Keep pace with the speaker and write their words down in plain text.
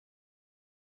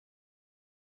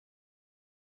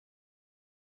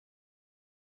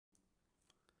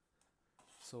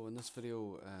So in this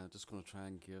video, just going to try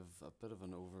and give a bit of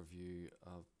an overview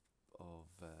of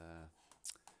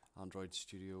Android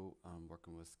Studio and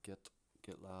working with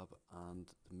GitLab, and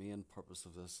the main purpose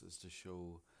of this is to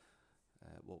show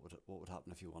what would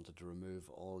happen if you wanted to remove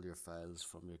all your files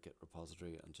from your Git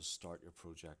repository and just start your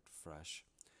project fresh.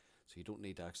 So you don't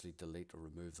need to actually delete or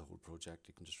remove the whole project,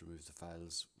 you can just remove the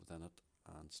files within it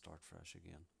and start fresh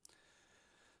again.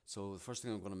 So the first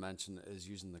thing I'm going to mention is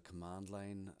using the command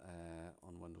line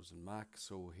on Windows and Mac.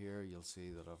 So here you'll see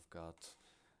that I've got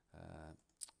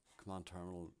command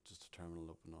terminal, just a terminal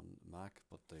open on Mac,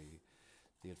 but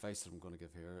the advice that I'm going to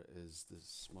give here is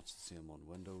much the same on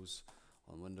Windows.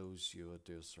 On Windows you would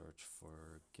do a search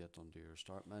for Git under your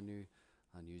start menu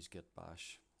and use Git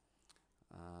bash,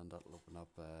 and that'll open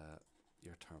up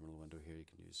your terminal window here you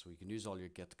can use. So you can use all your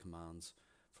Git commands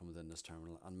from within this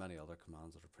terminal and many other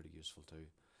commands that are pretty useful too.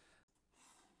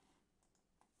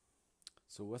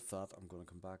 So with that, I'm going to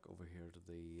come back over here to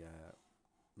the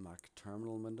Mac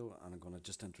terminal window, and I'm going to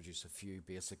just introduce a few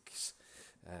basics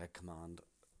commands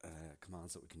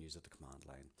that we can use at the command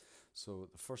line. So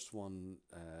the first one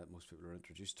most people are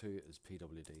introduced to is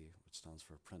PWD, which stands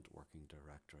for Print Working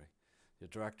Directory. The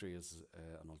directory is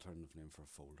an alternative name for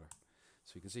a folder.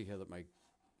 So you can see here that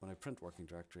when I print working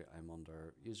directory, I'm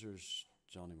under users,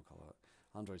 Johnny McCullough,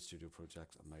 Android Studio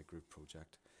project, and my group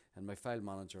project. In my file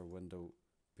manager window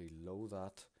below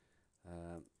that,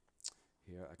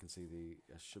 here I can see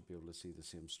I should be able to see the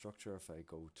same structure. If I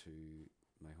go to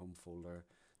my home folder,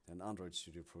 then Android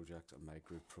Studio project and my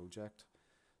group project.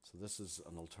 So this is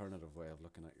an alternative way of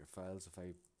looking at your files. If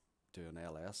I do an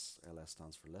LS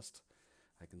stands for list,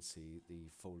 I can see the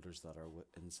folders that are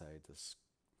inside this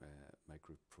my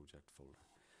group project folder.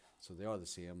 So they are the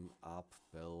same: app,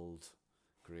 build,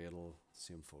 Gradle, the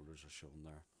same folders are shown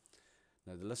there.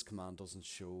 Now the list command doesn't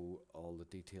show all the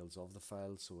details of the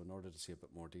file, so in order to see a bit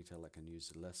more detail I can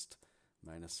use list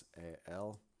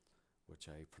 -al, which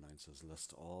I pronounce as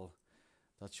list all.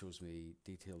 That shows me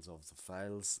details of the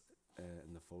files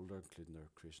in the folder, including their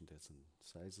creation dates and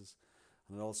sizes.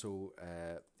 And also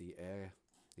the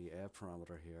A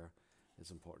parameter here is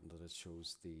important, that it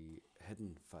shows the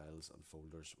hidden files and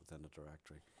folders within a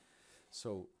directory.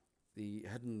 So the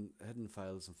hidden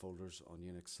files and folders on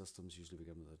Unix systems usually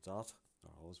begin with a dot,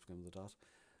 or always begin with a dot,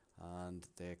 and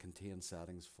they contain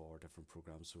settings for different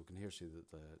programs. So we can here see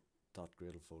that the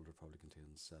 .gradle folder probably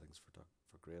contains settings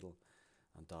for Gradle,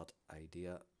 and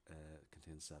 .idea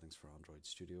contains settings for Android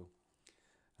Studio,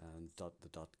 and the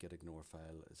 .gitignore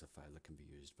file is a file that can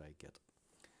be used by Git.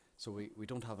 So we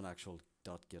don't have an actual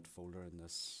 .git folder in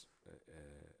this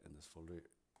folder,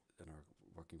 in our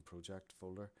working project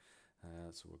folder,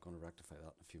 so we're going to rectify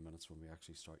that in a few minutes when we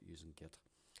actually start using Git.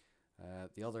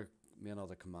 The main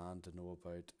other command to know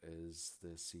about is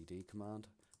the cd command,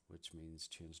 which means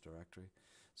change directory.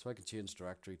 So I can change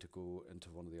directory to go into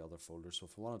one of the other folders. So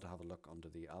if I wanted to have a look under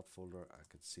the app folder, I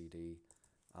could cd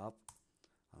app,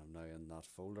 and I'm now in that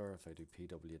folder. If I do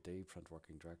pwd, print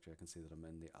working directory, I can see that I'm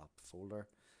in the app folder,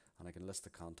 and I can list the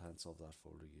contents of that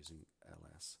folder using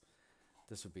ls.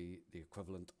 This would be the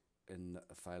equivalent in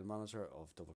a file manager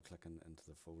of double clicking into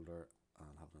the folder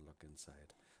and having a look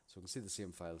inside. So we can see the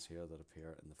same files here that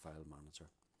appear in the file manager.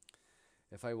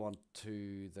 If I want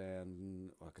to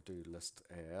then, I could do list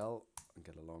al and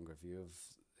get a longer view of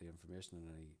the information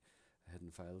and any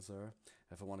hidden files there.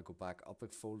 If I want to go back up a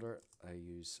folder, I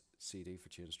use cd for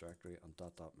change directory, and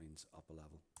dot means up a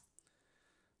level.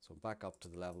 So I'm back up to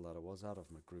the level that I was at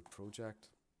of my group project.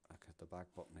 I hit the back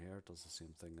button here, it does the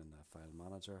same thing in the file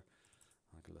manager.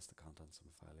 I can list the contents of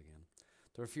my file again.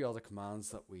 There are a few other commands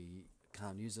that we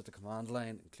can use at the command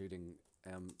line, including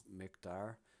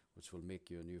makedir, which will make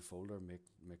you a new folder,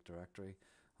 make directory,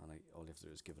 and all you have to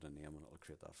do is give it a name and it will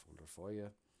create that folder for you.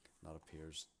 And that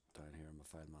appears down here in my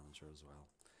file manager as well.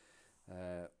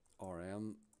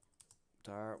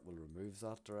 rmdir will remove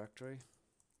that directory,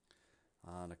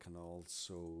 and I can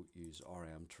also use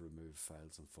rm to remove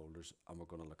files and folders, and we're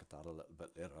going to look at that a little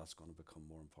bit later. That's going to become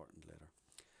more important later.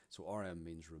 So rm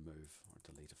means remove or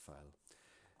delete a file.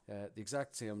 The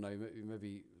exact same, now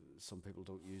maybe some people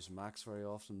don't use Macs very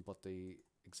often, but the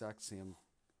exact same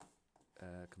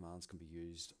commands can be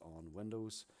used on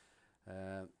Windows.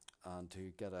 And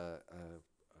to get a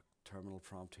terminal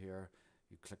prompt here,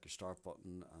 you click your start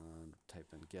button and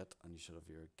type in git, and you should have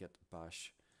your git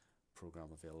bash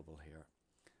program available here.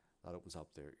 That opens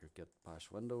up your git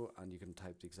bash window, and you can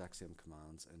type the exact same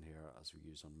commands in here as we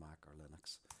use on Mac or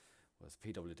Linux. With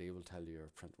pwd will tell you your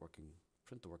print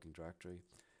the working directory.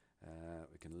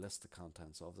 We can list the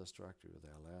contents of this directory with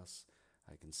ls.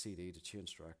 I can cd to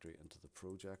change directory into the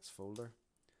projects folder,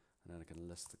 and then I can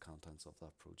list the contents of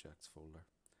that projects folder.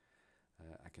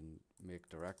 I can make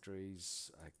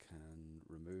directories, I can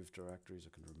remove directories,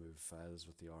 I can remove files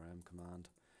with the rm command,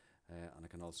 and I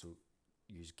can also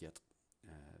use git.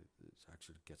 It's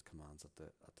actually git commands at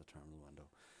the terminal window.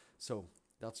 So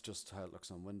that's just how it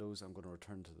looks on Windows. I'm going to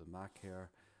return to the Mac here,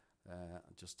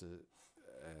 just to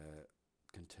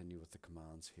continue with the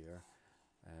commands here,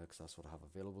 because that's what I have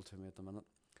available to me at the minute.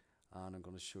 And I'm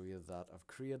going to show you that I've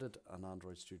created an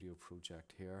Android Studio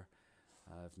project here.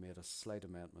 I've made a slight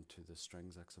amendment to the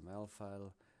strings XML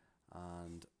file,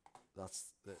 and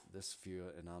that's this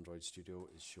view in Android Studio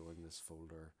is showing this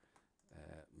folder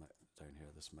down here,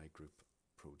 this my group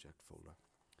project folder.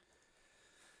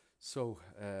 So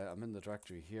I'm in the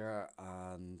directory here,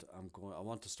 and I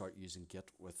want to start using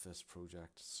git with this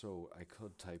project. So I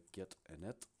could type git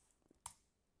init,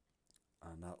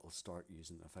 and that will start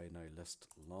using. If I now list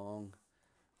long,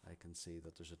 I can see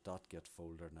that there's a .git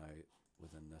folder now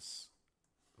within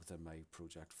my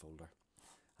project folder,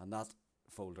 and that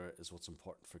folder is what's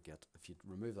important for git. If you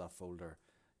remove that folder,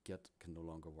 git can no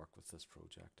longer work with this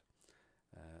project.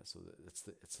 So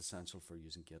it's essential for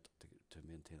using git to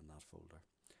maintain that folder.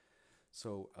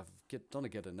 So I've done a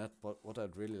git init, but what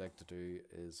I'd really like to do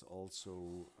is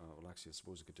also, well actually I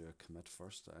suppose I could do a commit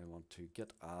first. I want to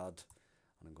git add,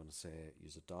 and I'm going to say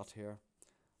use a dot here.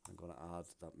 I'm going to add,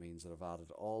 that means that I've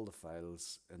added all the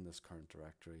files in this current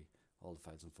directory, all the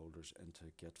files and folders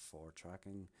into git for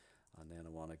tracking, and then I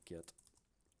want to git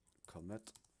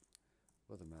commit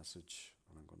with a message,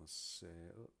 and I'm going to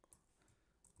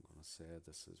say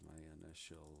this is my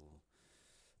initial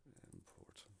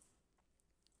import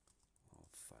of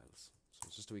files. So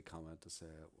it's just a wee comment to say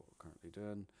what we're currently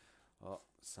doing.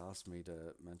 It's asked me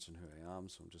to mention who I am,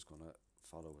 so I'm just going to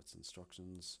follow its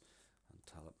instructions and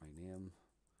tell it my name.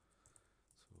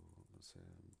 So I'm going to say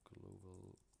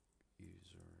global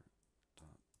user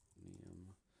dot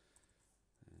name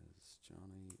is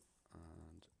Johnny,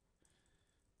 and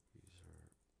user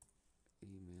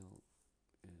email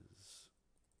is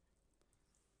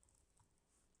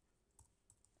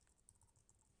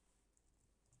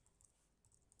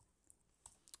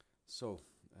so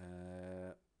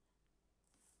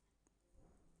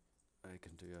I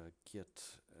can do a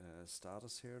git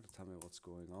status here to tell me what's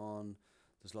going on.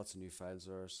 There's lots of new files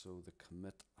there, so the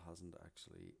commit hasn't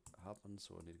actually happened,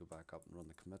 so I need to go back up and run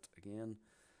the commit again.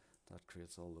 That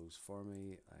creates all those for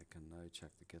me. I can now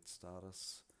check the git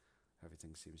status.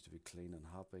 Everything seems to be clean and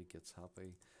happy. Git's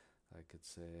happy. I could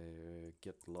say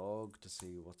git log to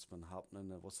see what's been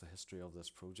happening and what's the history of this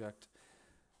project.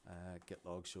 Git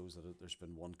log shows that there's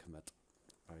been one commit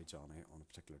by Johnny on a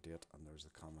particular date, and there's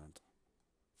a comment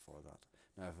for that.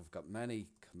 Now if I've got many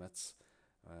commits,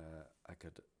 I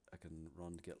can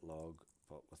run git log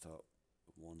but with a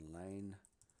one line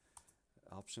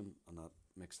option, and that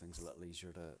makes things a little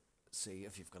easier to see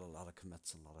if you've got a lot of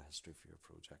commits and a lot of history for your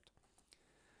project.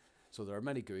 So there are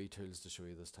many GUI tools to show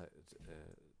you this to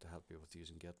help you with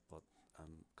using git, but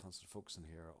I'm constantly focusing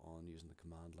here on using the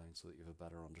command line so that you have a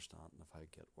better understanding of how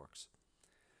git works.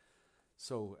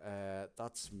 So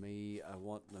that's me.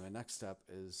 My next step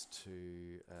is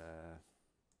to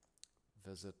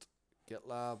visit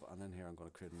GitLab, and then here I'm going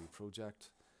to create a new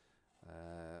project.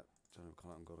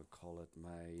 I'm going to call it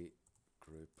my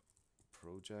group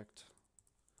project.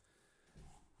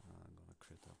 I'm going to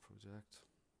create that project.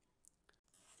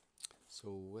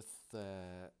 So with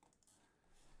the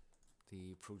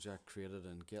project created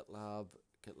in GitLab,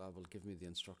 GitLab will give me the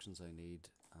instructions I need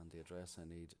and the address I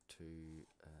need to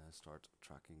start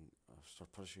tracking or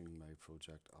start pushing my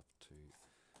project up to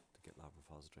the GitLab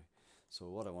repository. So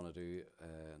what I want to do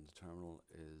in the terminal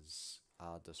is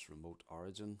add this remote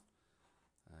origin,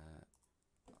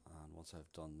 and once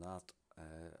I've done that,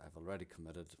 I've already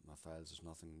committed my files. There's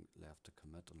nothing left to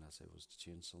commit unless I was to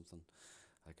change something.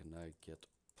 I can now git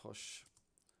push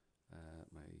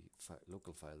my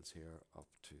local files here up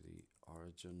to the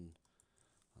origin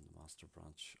and the master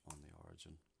branch on the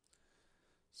origin.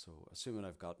 So assuming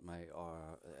I've got my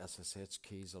SSH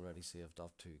keys already saved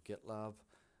up to GitLab,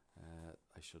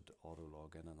 I should auto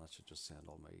log in, and that should just send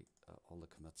all the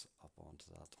commits up onto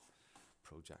that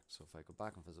project. So if I go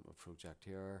back and visit my project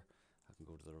here, I can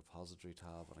go to the repository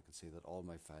tab, and I can see that all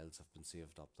my files have been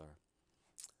saved up there.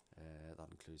 That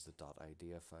includes the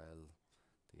 .idea file,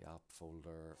 the app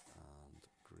folder, and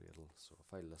Gradle. So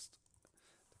if I list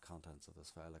the contents of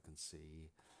this file, I can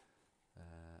see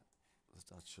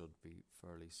that should be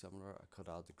fairly similar. I could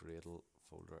add the Gradle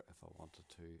folder if I wanted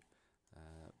to,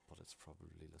 but it's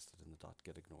probably listed in the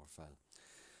 .gitignore file.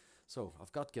 So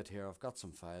I've got Git here, I've got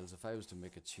some files. If I was to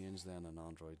make a change then in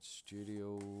Android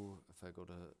Studio, if I go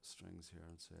to strings here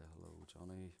and say hello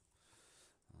Johnny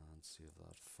and save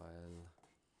that file,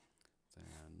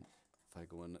 Then if I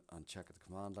go in and check at the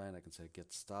command line, I can say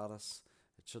git status.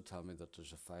 It should tell me that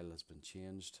there's a file that's been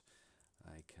changed.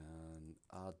 I can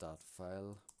add that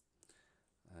file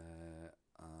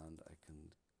and I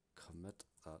can commit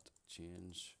that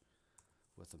change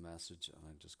with a message, and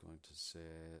I'm just going to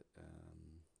say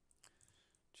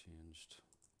changed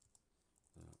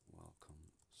the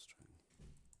welcome string.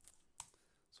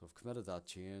 So I've committed that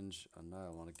change, and now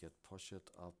I want to push it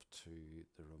up to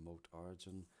the remote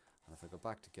origin. And if I go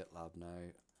back to GitLab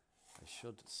now, I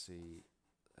should see,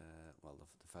 well,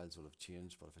 the files will have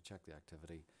changed, but if I check the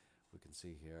activity, we can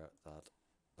see here that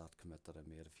that commit that I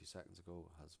made a few seconds ago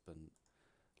has been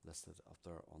listed up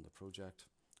there on the project,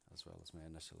 as well as my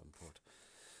initial import.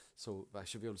 So I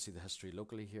should be able to see the history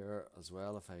locally here as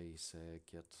well. If I say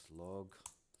git log,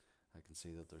 I can see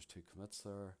that there's 2 commits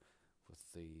there with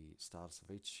the status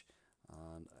of each.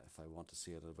 And if I want to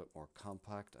see it a bit more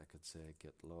compact, I could say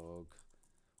git log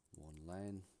 1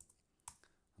 line,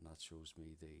 and that shows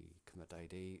me the commit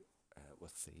ID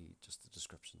with just the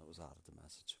description that was added to the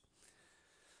message.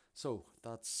 So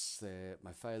that's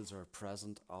my files are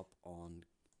present up on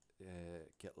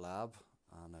GitLab,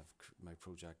 and my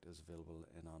project is available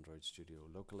in Android Studio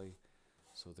locally.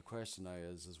 So the question now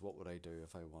is what would I do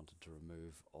if I wanted to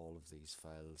remove all of these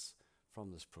files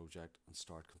from this project and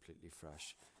start completely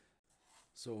fresh?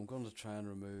 So I'm going to try and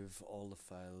remove all the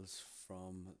files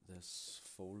from this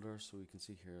folder. So we can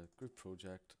see here group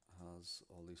project has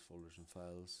all these folders and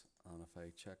files, and if I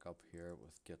check up here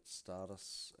with git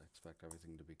status, I expect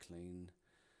everything to be clean.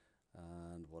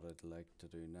 And what I'd like to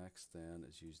do next then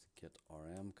is use the git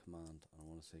rm command, and I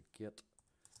want to say git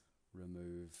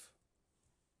remove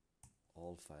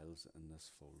all files in this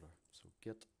folder. So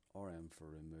git rm for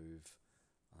remove,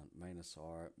 and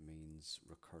 -r means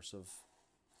recursive.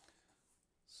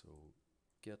 So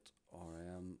git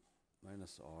rm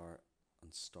 -r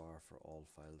and star for all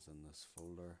files in this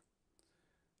folder.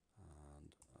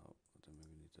 And I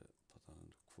maybe need to put that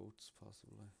into quotes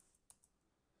possibly.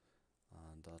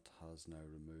 And that has now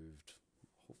removed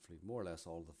hopefully more or less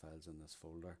all the files in this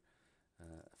folder.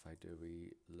 If I do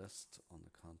a list on the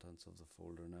contents of the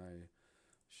folder now,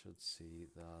 should see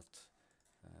that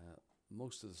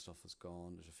most of the stuff is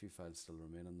gone. There's a few files still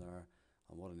remaining there,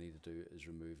 and what I need to do is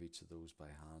remove each of those by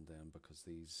hand then, because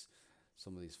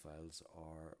some of these files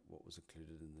are what was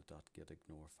included in the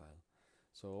 .gitignore file.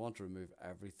 So I want to remove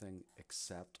everything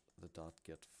except the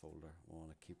 .git folder. I want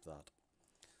to keep that.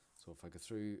 So if I go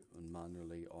through and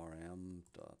manually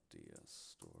rm.ds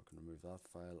store, can remove that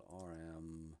file,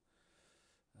 rm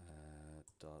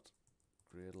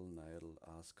 .gradle, now it'll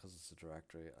ask, because it's a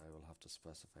directory, I will have to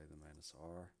specify the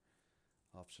 -r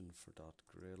option for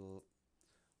 .gradle,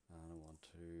 and I want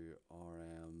to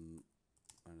rm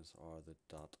 -r the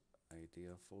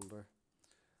 .idea folder.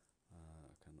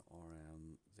 I can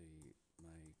rm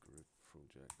my group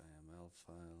project IML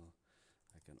file.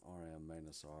 I can rm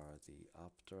 -r the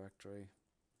app directory,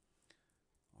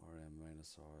 rm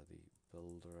 -r the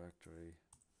build directory,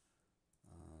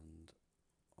 and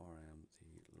rm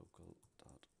the local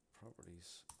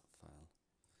 .properties file.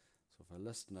 So if I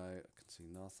list now, I can see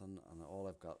nothing, and all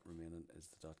I've got remaining is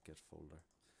the .git folder.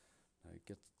 Now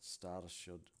git status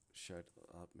should shout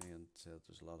at me and say that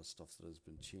there's a lot of stuff that has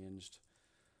been changed.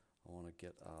 I want to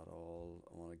get at all,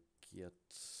 I want to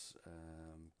git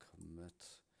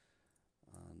commit,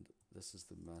 and this is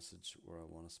the message where I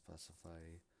want to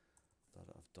specify that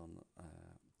I've done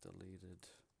deleted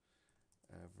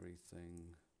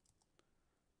everything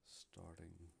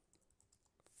starting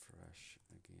fresh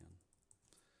again.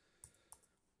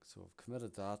 So I've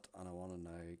committed that, and I want to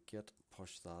now git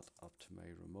push that up to my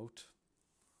remote.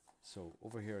 So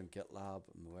over here in GitLab,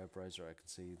 in my web browser, I can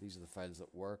see these are the files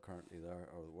that were currently there,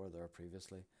 or were there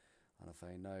previously. And if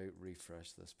I now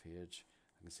refresh this page,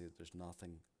 I can see that there's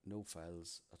nothing, no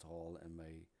files at all in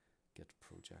my Git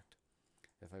project.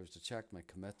 If I was to check my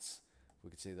commits, we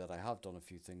could see that I have done a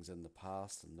few things in the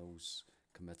past, and those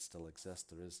commits still exist.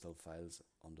 There is still files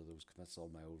under those commits, all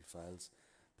my old files.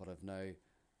 But I've now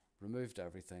removed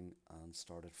everything and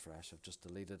started fresh. I've just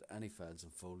deleted any files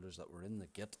and folders that were in the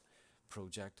Git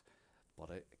project,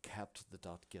 but I kept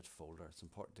the .git folder. It's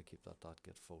important to keep that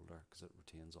 .git folder because it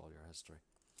retains all your history.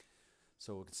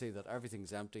 So we can see that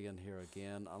everything's empty in here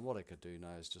again, and what I could do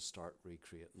now is just start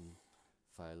recreating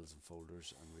files and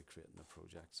folders and recreating the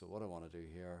project. So what I want to do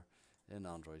here in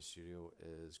Android Studio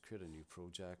is create a new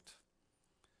project.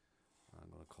 I'm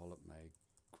going to call it my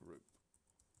group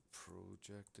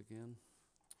project again.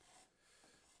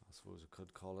 I suppose I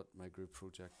could call it my group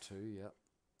project 2, yeah.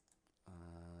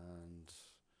 And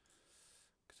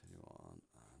continue on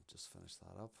and just finish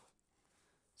that up.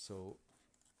 So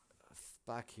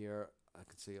back here I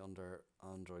can see under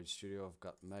Android Studio I've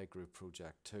got my group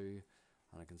project 2,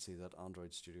 and I can see that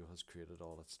Android Studio has created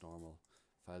all its normal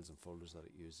files and folders that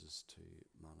it uses to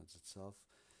manage itself.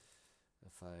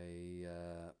 If I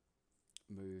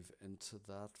move into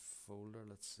that folder,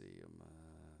 let's see, I'm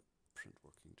print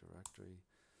working directory.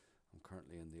 I'm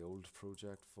currently in the old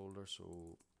project folder,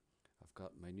 so I've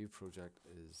got my new project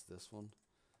is this one,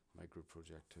 my group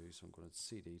project 2. So I'm going to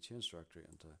cd change directory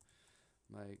into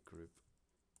my group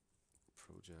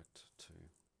project 2,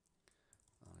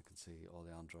 and I can see all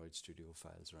the Android Studio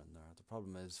files are in there. The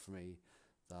problem is for me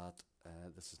that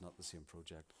this is not the same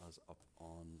project as up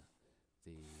on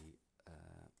the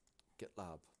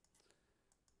GitLab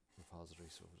repository.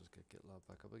 So we'll just get GitLab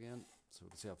back up again. So we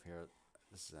can see up here,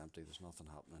 this is empty, there's nothing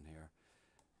happening here.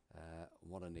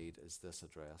 What I need is this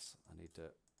address. I need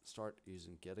to start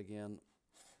using git again.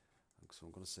 So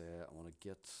I'm going to say I want to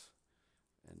git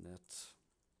init.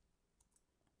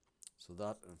 So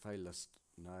that if I list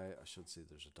now, I should see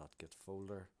there's a .git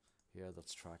folder here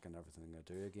that's tracking everything I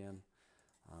do again.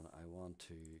 And I want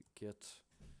to git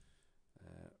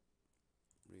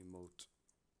remote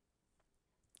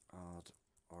add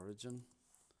origin,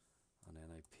 and then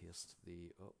I paste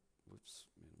the, oh whoops,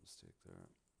 made a mistake there,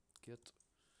 git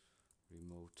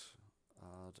remote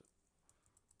add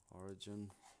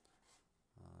origin,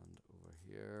 and over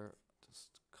here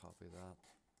just copy that,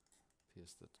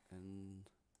 paste it in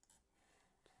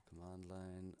to the command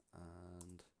line.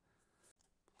 And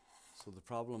so the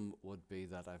problem would be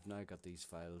that I've now got these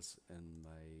files in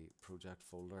my project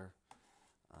folder,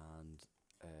 and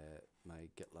my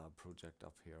GitLab project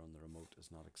up here on the remote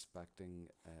is not expecting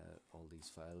all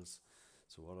these files.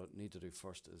 So what I need to do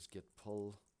first is git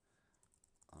pull.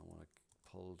 I want to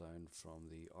pull down from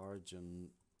the origin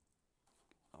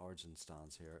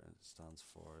stands here, and it stands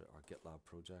for our GitLab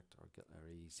project, our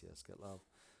EEECS GitLab,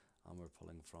 and we're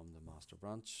pulling from the master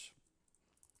branch.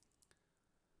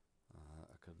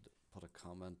 I could put a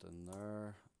comment in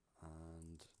there,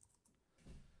 and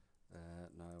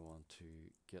now I want to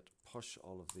git push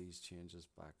all of these changes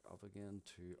back up again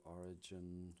to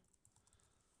origin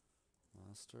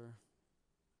master.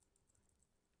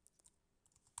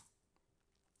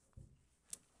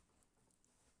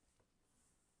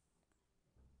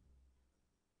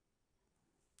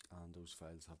 And those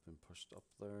files have been pushed up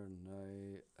there.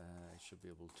 Now I should be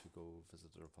able to go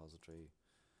visit the repository,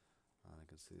 and I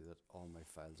can see that all my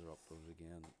files are uploaded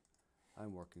again.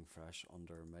 I'm working fresh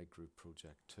under my group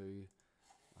project 2,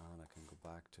 and I can go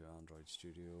back to Android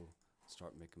Studio,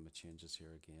 start making my changes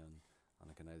here again, and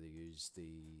I can either use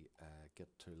the git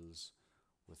tools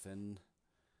within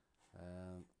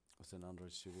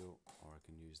Android Studio, or I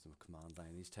can use the command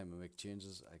line. Each time I make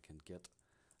changes, I can git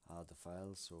add the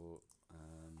file. So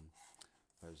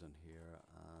if I was in here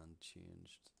and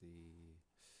changed the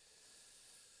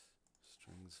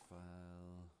strings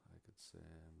file, I could say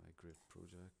my group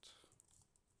project.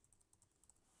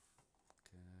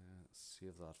 Okay,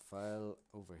 save that file.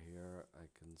 Over here, I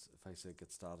can, if I say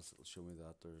git status, it'll show me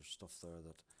that there's stuff there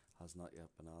that has not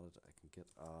yet been added. I can git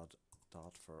add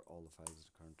dot for all the files in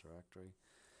the current directory.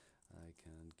 I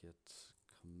can git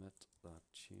commit that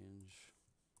change.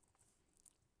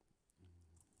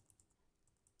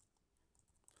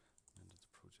 Into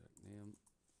the project name,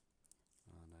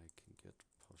 and I can git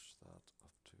push that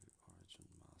up to origin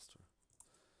master,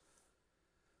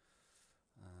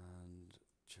 and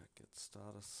check git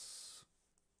status,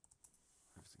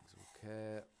 everything's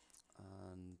okay.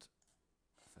 And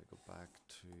if I go back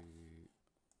to,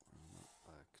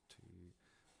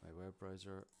 my web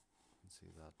browser, you can see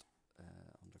that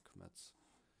under commits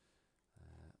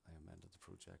I amended the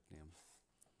project name.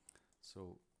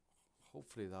 So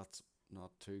hopefully that's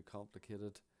not too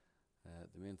complicated.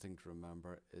 The main thing to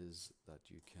remember is that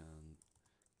you can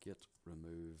git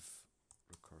remove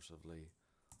recursively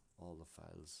all the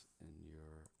files in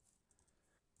your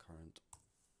current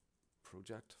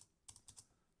project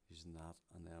using that,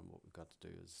 and then what we've got to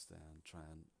do is then try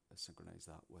and synchronize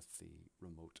that with the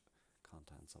remote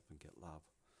contents up in GitLab.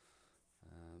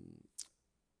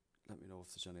 Let me know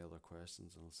if there's any other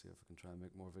questions, and I'll see if I can try and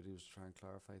make more videos to try and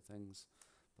clarify things.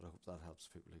 But I hope that helps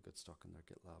people who get stuck in their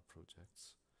GitLab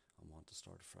projects and want to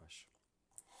start afresh.